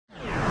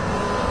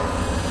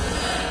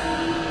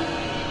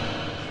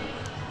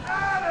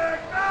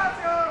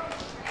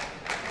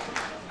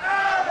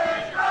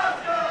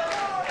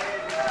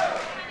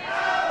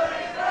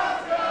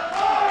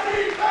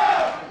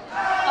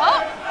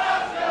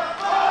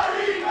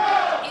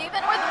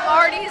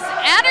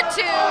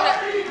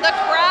attitude, the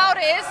crowd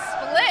is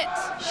split.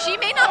 She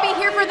may not be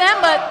here for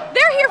them, but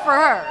they're here for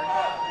her.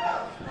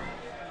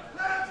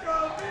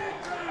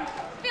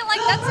 I feel like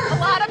that's a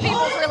lot of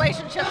people's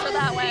relationships are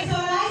that way. So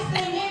nice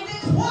they named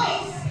it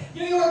twice.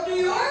 New York, New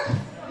York,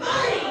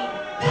 Marti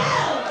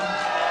Belle.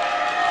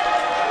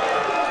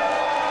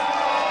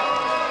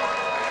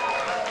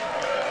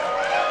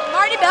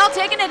 Marti Belle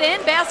taking it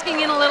in,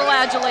 basking in a little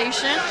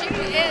adulation.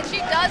 She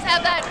does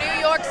have that New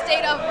York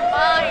state of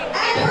mind.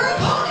 And her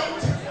opponent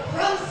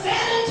from San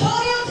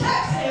Antonio,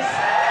 Texas,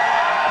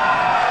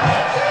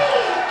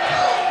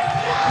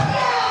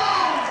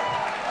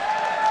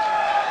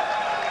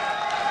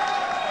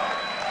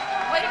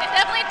 Well, you can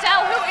definitely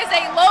tell who is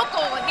a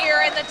local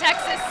here in the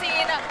Texas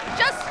scene.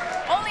 Just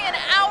only an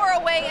hour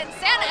away in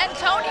San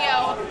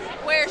Antonio,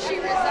 where she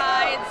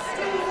resides.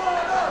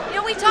 You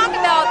know, we talk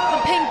about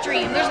the pink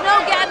dream. There's no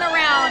getting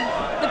around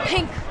the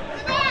pink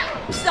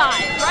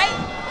side, right?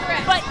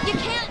 Correct. But you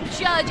can't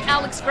judge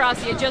Alex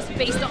Gracia just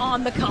based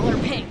on the color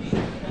pink.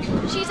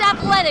 She's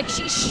athletic,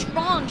 she's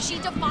strong, she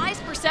defies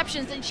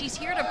perceptions, and she's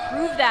here to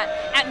prove that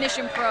at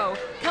Mission Pro.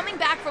 Coming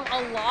back from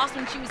a loss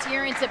when she was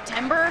here in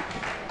September,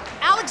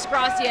 Alex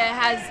Gracia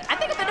has, I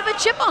think, a bit of a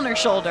chip on her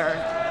shoulder.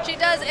 She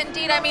does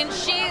indeed. I mean,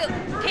 she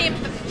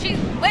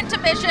went to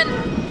Mission,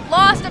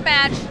 lost a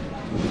match,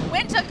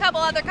 went to a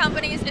couple other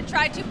companies and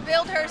tried to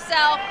build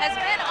herself, has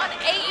been on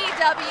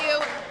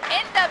AEW,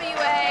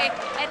 NWA,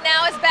 and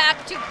now is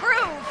back to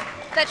prove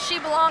that she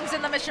belongs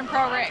in the Mission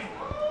Pro ring.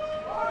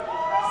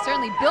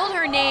 Certainly build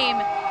her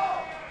name,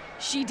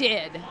 she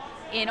did,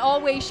 in all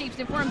ways, shapes,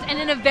 and forms, and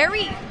in a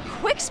very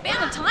quick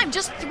span of time,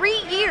 just 3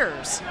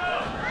 years.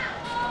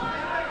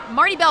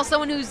 Marti Belle,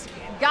 someone who's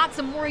got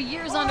some more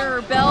years under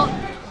her belt,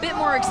 a bit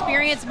more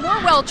experience, more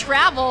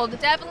well-traveled.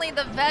 Definitely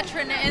the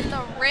veteran in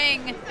the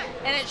ring,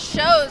 and it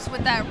shows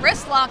with that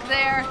wrist lock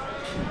there.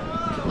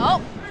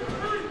 Oh.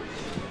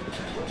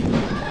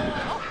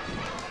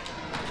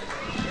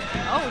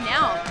 Oh,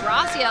 now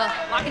Gracia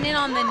locking in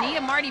on the knee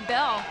of Marti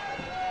Belle.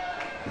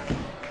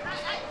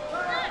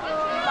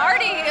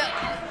 Marti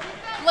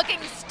looking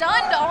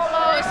stunned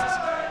almost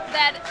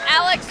that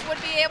Alex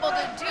would be able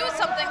to do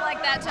something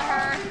like that to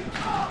her.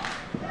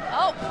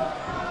 Oh.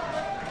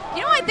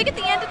 You know, I think at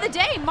the end of the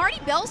day, Marti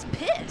Belle's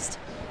pissed.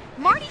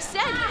 Marti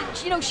said,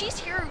 you know, she's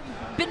here,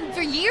 been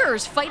for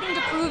years fighting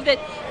to prove that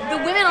the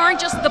women aren't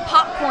just the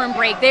popcorn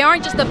break, they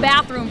aren't just the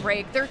bathroom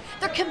break, they're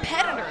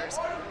competitors.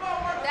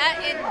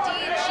 That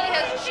indeed,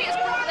 she has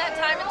proven that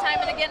time and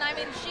time and again. I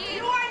mean, she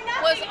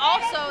was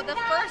also the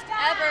first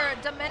ever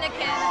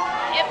Dominican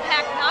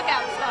Impact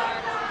knockout star.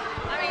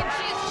 I mean,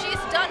 she's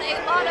done a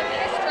lot of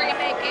history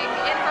making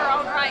in her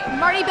own right.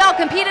 Marti Belle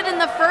competed in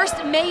the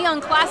first Mae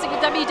Young Classic with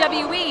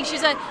WWE.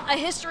 She's a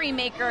history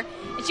maker,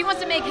 and she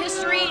wants to make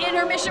history in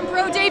her Mission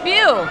Pro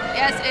debut.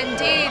 Yes,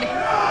 indeed.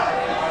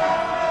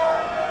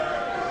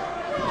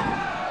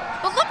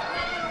 But look,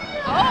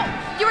 oh,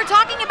 you were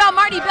talking about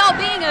Marti Belle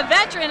being a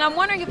veteran. I'm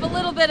wondering if a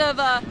little bit of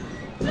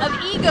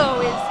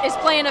ego is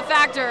playing a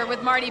factor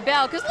with Marti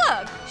Belle, because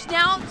look, she's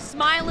now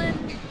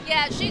smiling.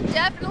 Yeah, she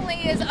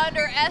definitely is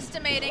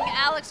underestimating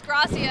Alex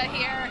Gracia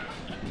here.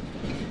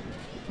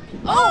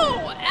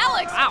 Oh,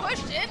 Alex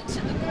pushed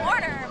into the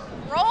corner,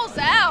 rolls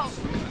out,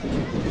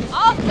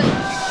 off the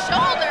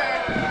shoulder.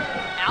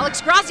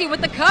 Alex Gracia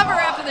with the cover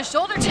after the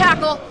shoulder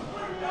tackle.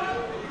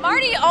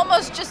 Marti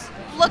almost just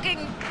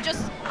looking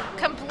just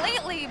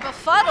completely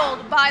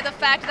befuddled by the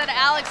fact that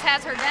Alex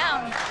has her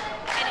down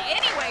in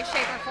any way,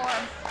 shape, or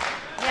form.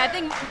 Yeah, I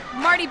think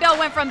Marti Belle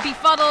went from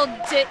befuddled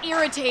to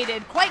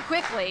irritated quite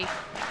quickly.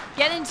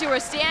 Get into a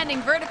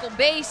standing vertical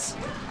base.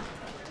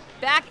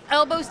 Back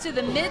elbows to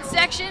the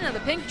midsection of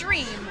the Pink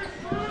Dream.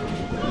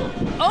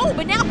 Oh,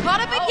 but now caught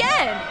up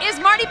again is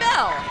Marti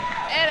Belle.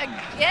 And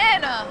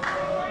again,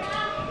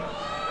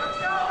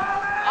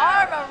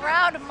 arm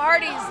around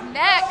Marti's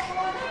neck.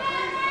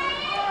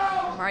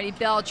 Marti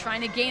Belle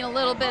trying to gain a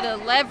little bit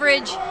of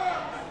leverage.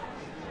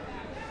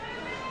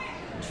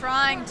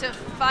 Trying to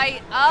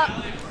fight up.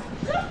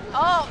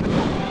 Oh,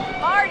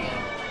 Marti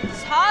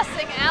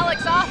tossing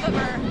Alex off of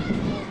her.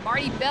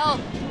 Marti Belle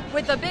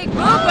with a big move,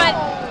 but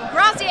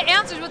Gracia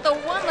answers with a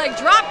one-leg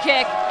drop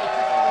kick.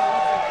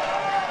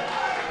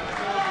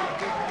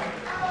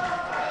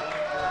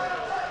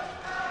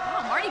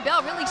 Oh, Marti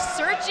Belle really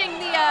searching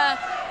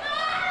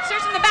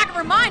the back of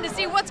her mind to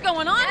see what's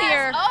going on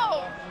here.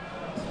 Oh,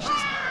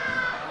 she's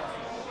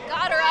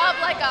got her up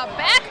like a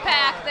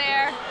backpack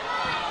there.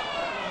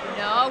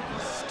 No.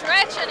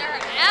 Stretching her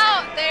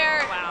out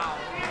there. Wow.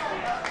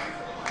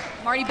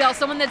 Marti Belle,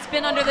 someone that's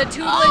been under the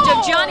tutelage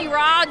of Johnny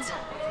Rods.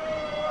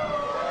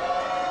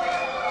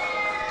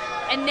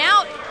 And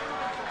now,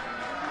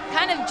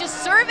 kind of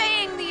just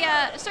surveying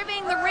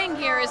the ring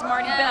here is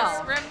Marti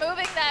Belle.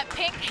 Removing that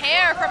pink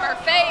hair from her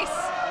face.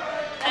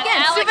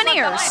 Again,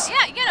 souvenirs.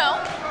 Yeah, you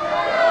know.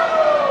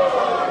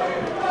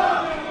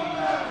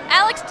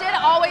 Alex did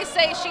always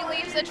say she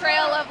leaves a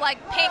trail of like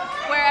pink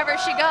wherever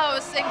she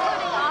goes,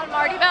 including on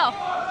Marti Belle.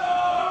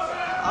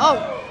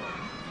 Oh.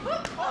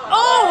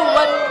 Oh,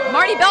 but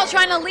Marti Belle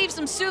trying to leave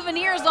some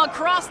souvenirs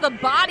across the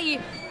body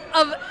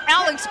of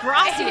Alex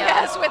Gracia.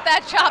 Yes, with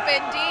that chop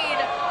indeed.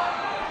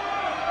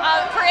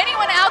 For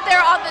anyone out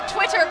there on the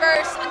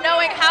Twitterverse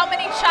knowing how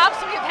many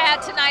chops we've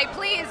had tonight,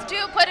 please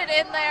do put it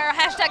in there.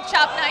 Hashtag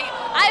chop night.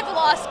 I've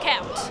lost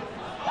count.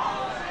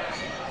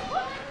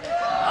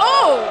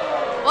 Oh,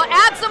 well,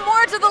 add some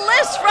more to the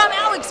list from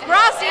Alex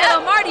Gracia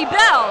and Marti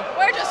Belle.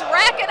 We're just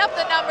racking up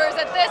the numbers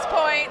at this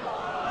point.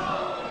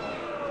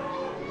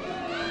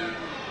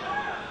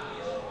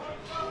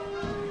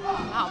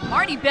 Wow,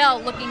 Marti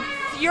Belle looking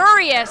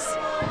furious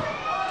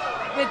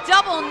with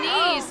double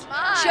knees,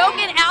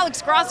 choking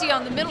Alex Gracia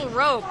on the middle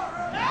rope.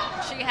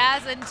 She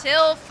has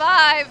until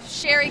 5.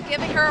 Sherry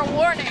giving her a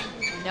warning.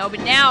 No,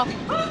 but now,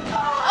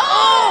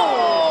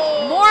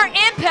 oh, more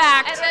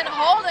impact. And then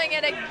holding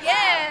it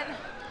again.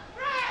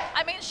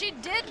 I mean, she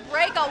did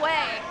break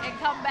away and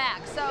come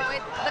back, so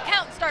the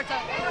count starts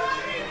over.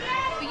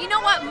 But you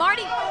know what,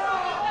 Marti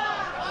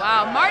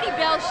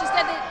Belle, she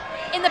said that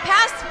in the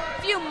past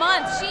few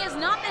months, she has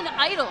not been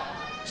idle.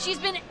 She's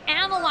been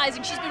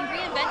analyzing, she's been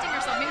reinventing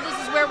herself. Maybe this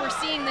is where we're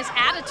seeing this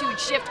attitude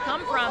shift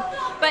come from.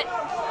 But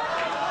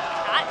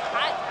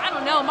I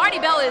don't know, Marti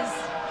Belle is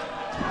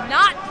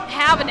not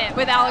having it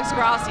with Alex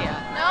Gracia.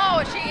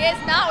 No, she is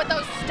not, with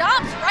those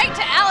stomps right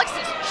to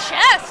Alex's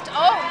chest.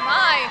 Oh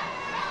my.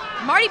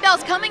 Marti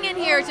Belle's coming in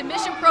here to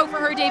Mission Pro for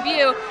her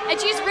debut, and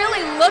she's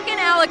really looking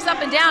Alex up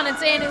and down and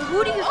saying,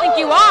 who do you think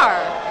you are?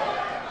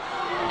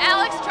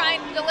 Alex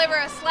trying to deliver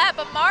a slap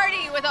of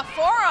Marti with a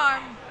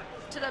forearm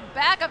to the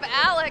back of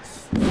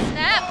Alex.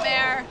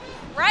 Snapmare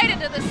right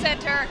into the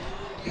center.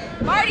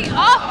 Marti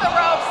off the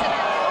ropes. And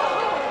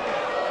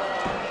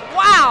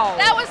wow.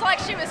 That was like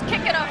she was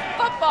kicking a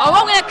football. Oh,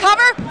 I'm going to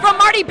cover from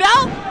Marti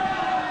Belle?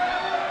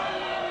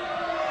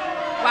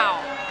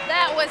 Wow.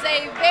 That was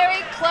a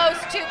very close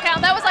 2 count.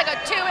 That was like a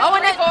 2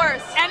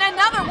 3/4. And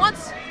another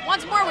once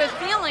more with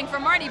feeling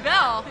from Marti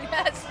Belle.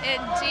 Yes,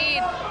 indeed.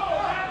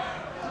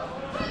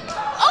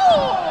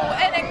 Oh,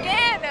 and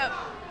again,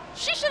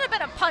 she should have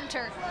been a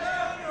punter.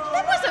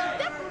 That wasn't,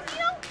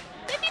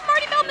 maybe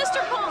Marti Belle missed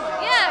her call.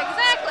 Yeah,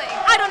 exactly.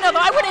 I don't know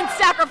though, I wouldn't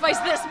sacrifice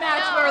this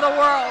match for the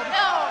world.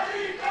 No.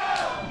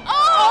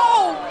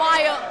 Oh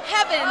my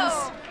heavens.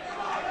 Oh.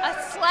 A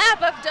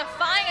slap of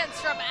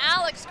defiance from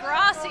Alex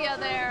Gracia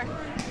there.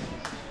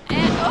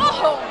 And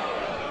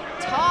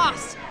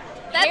toss.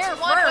 That's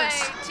one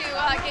first.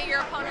 way to get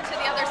your opponent to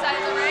the other side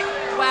of the ring.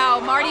 Wow,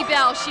 Marti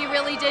Belle, she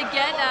really did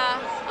get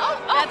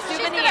that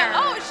souvenir.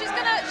 She's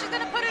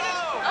gonna put it in.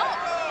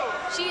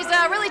 She's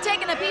really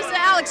taking a piece of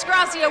Alex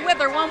Gracia with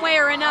her one way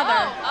or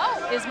another.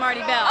 Is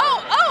Marti Belle.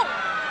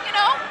 You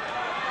know,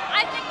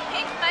 I think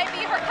pink might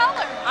be her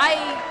color.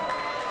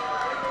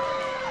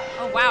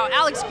 Oh wow,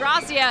 Alex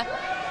Gracia.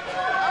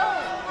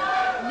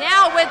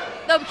 Now with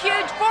the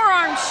huge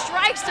forearm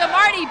strikes to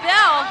Marti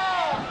Belle.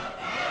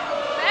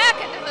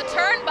 Back into the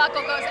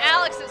turnbuckle goes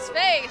Alex's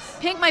face.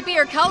 Pink might be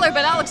her color,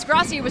 but Alex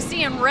Gracia was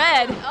seeing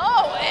red.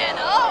 Up and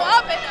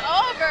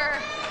over.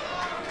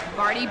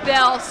 Marti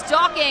Belle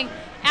stalking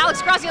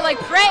Alex Gracia like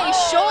prey,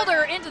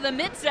 shoulder into the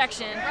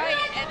midsection. Right,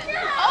 and a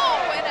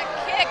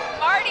kick.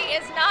 Marti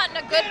is not in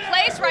a good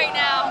place right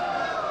now.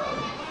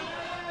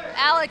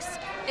 Alex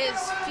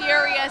is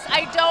furious.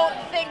 I don't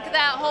think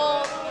that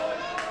whole,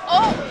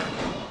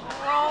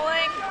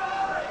 rolling.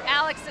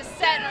 Alex is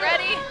set and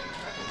ready.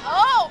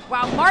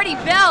 Wow, Marti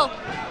Belle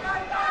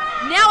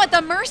now at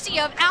the mercy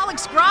of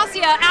Alex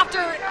Gracia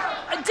after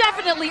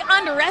definitely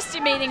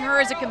underestimating her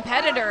as a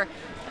competitor.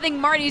 I think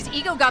Marti's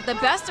ego got the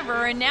best of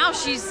her, and now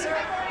she's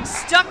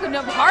stuck in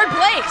a hard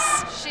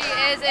place. She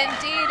is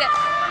indeed.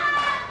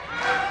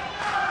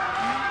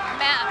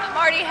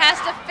 Marti has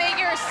to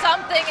figure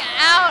something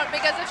out,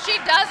 because if she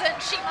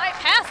doesn't, she might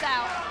pass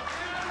out.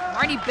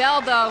 Marti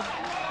Belle, though,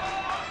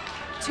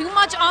 too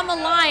much on the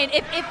line.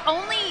 If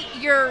only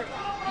your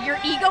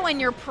ego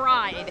and your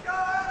pride.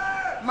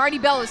 Marti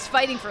Belle is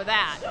fighting for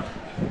that.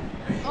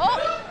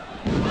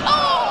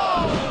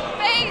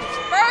 Face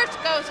first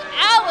goes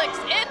Alex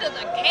into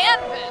the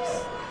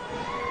canvas.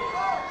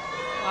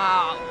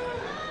 Wow.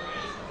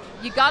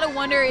 You gotta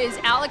wonder, is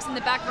Alex in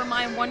the back of her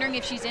mind wondering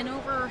if she's in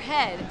over her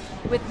head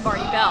with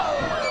Marti Belle?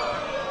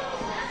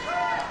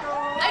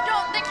 I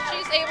don't think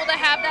she's able to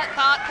have that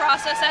thought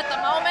process at the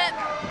moment.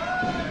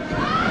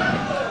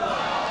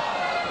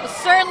 Well,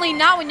 certainly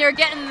not when you're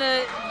getting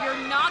your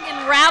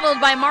noggin rattled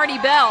by Marti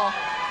Belle.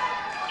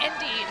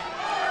 Indeed.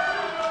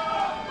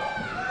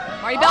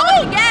 Marti Belle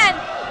once again.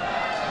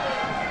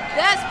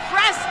 This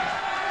press,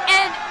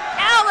 and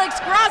Alex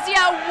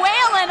Gracia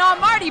wailing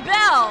on Marti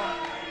Belle.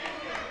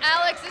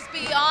 Alex is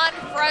beyond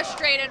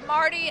frustrated.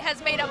 Marti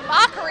has made a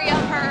mockery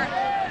of her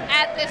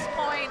at this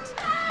point.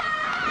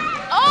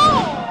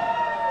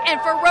 And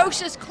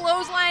ferocious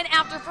clothesline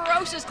after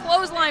ferocious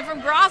clothesline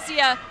from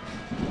Gracia.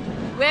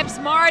 Whips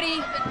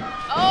Marti.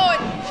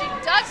 And she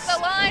ducks the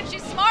line.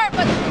 She's smart,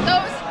 but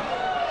those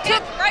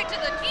hits right to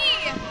the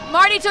knee.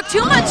 Marti took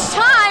too much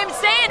time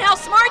saying how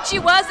smart she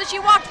was that she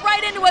walked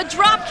right into a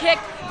drop kick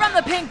from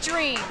the Pink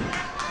Dream.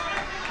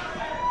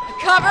 The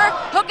cover,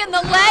 hooking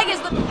the leg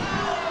is the...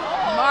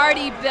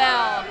 Marti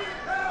Belle.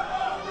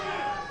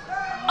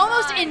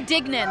 Almost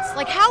indignant.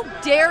 Like, how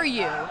dare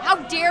you? How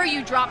dare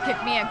you drop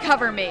kick me and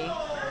cover me?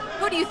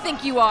 Who do you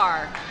think you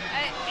are?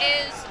 It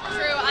is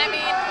true. I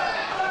mean,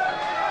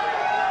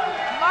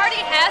 Marti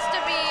has to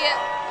be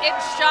in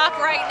shock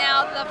right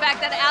now, the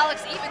fact that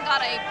Alex even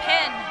got a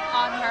pin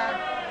on her.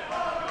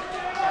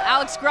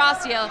 Alex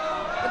Gracia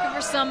looking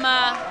for some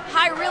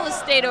high real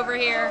estate over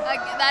here.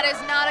 That is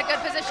not a good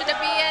position to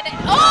be in.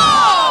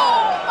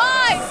 Oh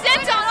my!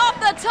 Senton off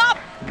the top.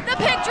 The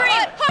pig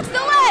dream hooks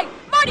the leg.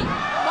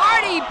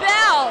 Marti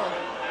Belle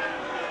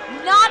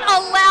not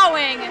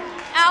allowing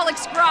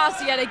Alex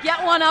Gracia to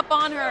get one up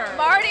on her.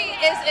 Marti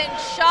is in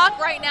shock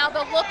right now.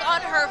 The look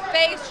on her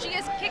face, she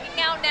is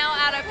kicking out now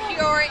out of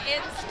pure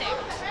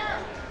instinct.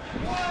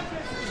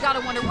 You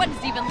gotta wonder what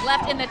is even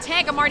left in the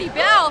tank of Marti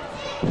Belle.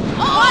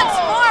 Once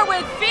more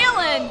with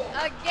feeling.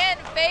 Again,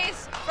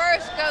 face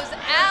first goes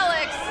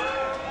Alex.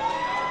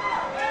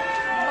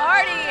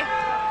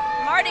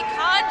 Marti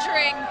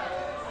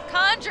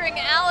conjuring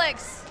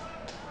Alex.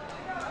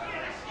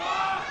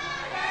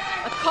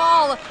 A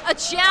call, a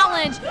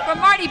challenge from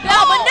Marti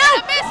Belle, but no!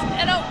 And a miss,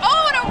 and a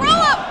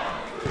roll up.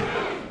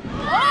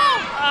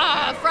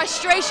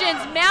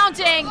 Frustrations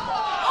mounting.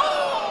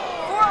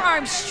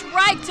 Forearm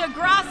strike to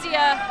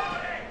Gracia.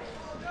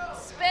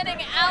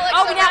 Spinning Alex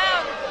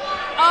around.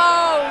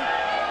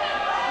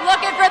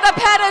 Looking for the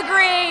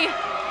pedigree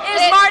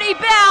is Marti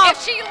Belle.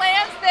 If she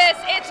lands this,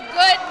 it's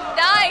good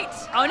night.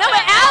 Oh no,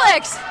 but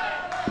Alex.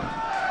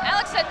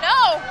 Alex said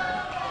no.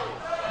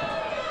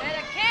 And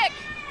a kick.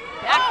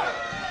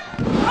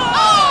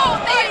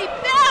 Marti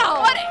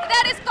Belle.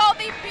 That is called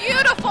the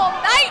beautiful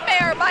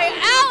nightmare by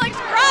Alex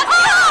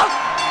Gracia.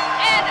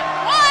 And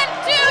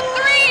 1, 2,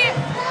 3.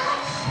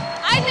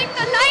 I think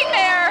the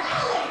nightmare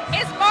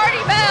is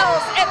Marti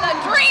Belle's and the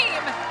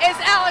dream is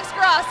Alex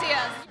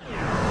Gracia's.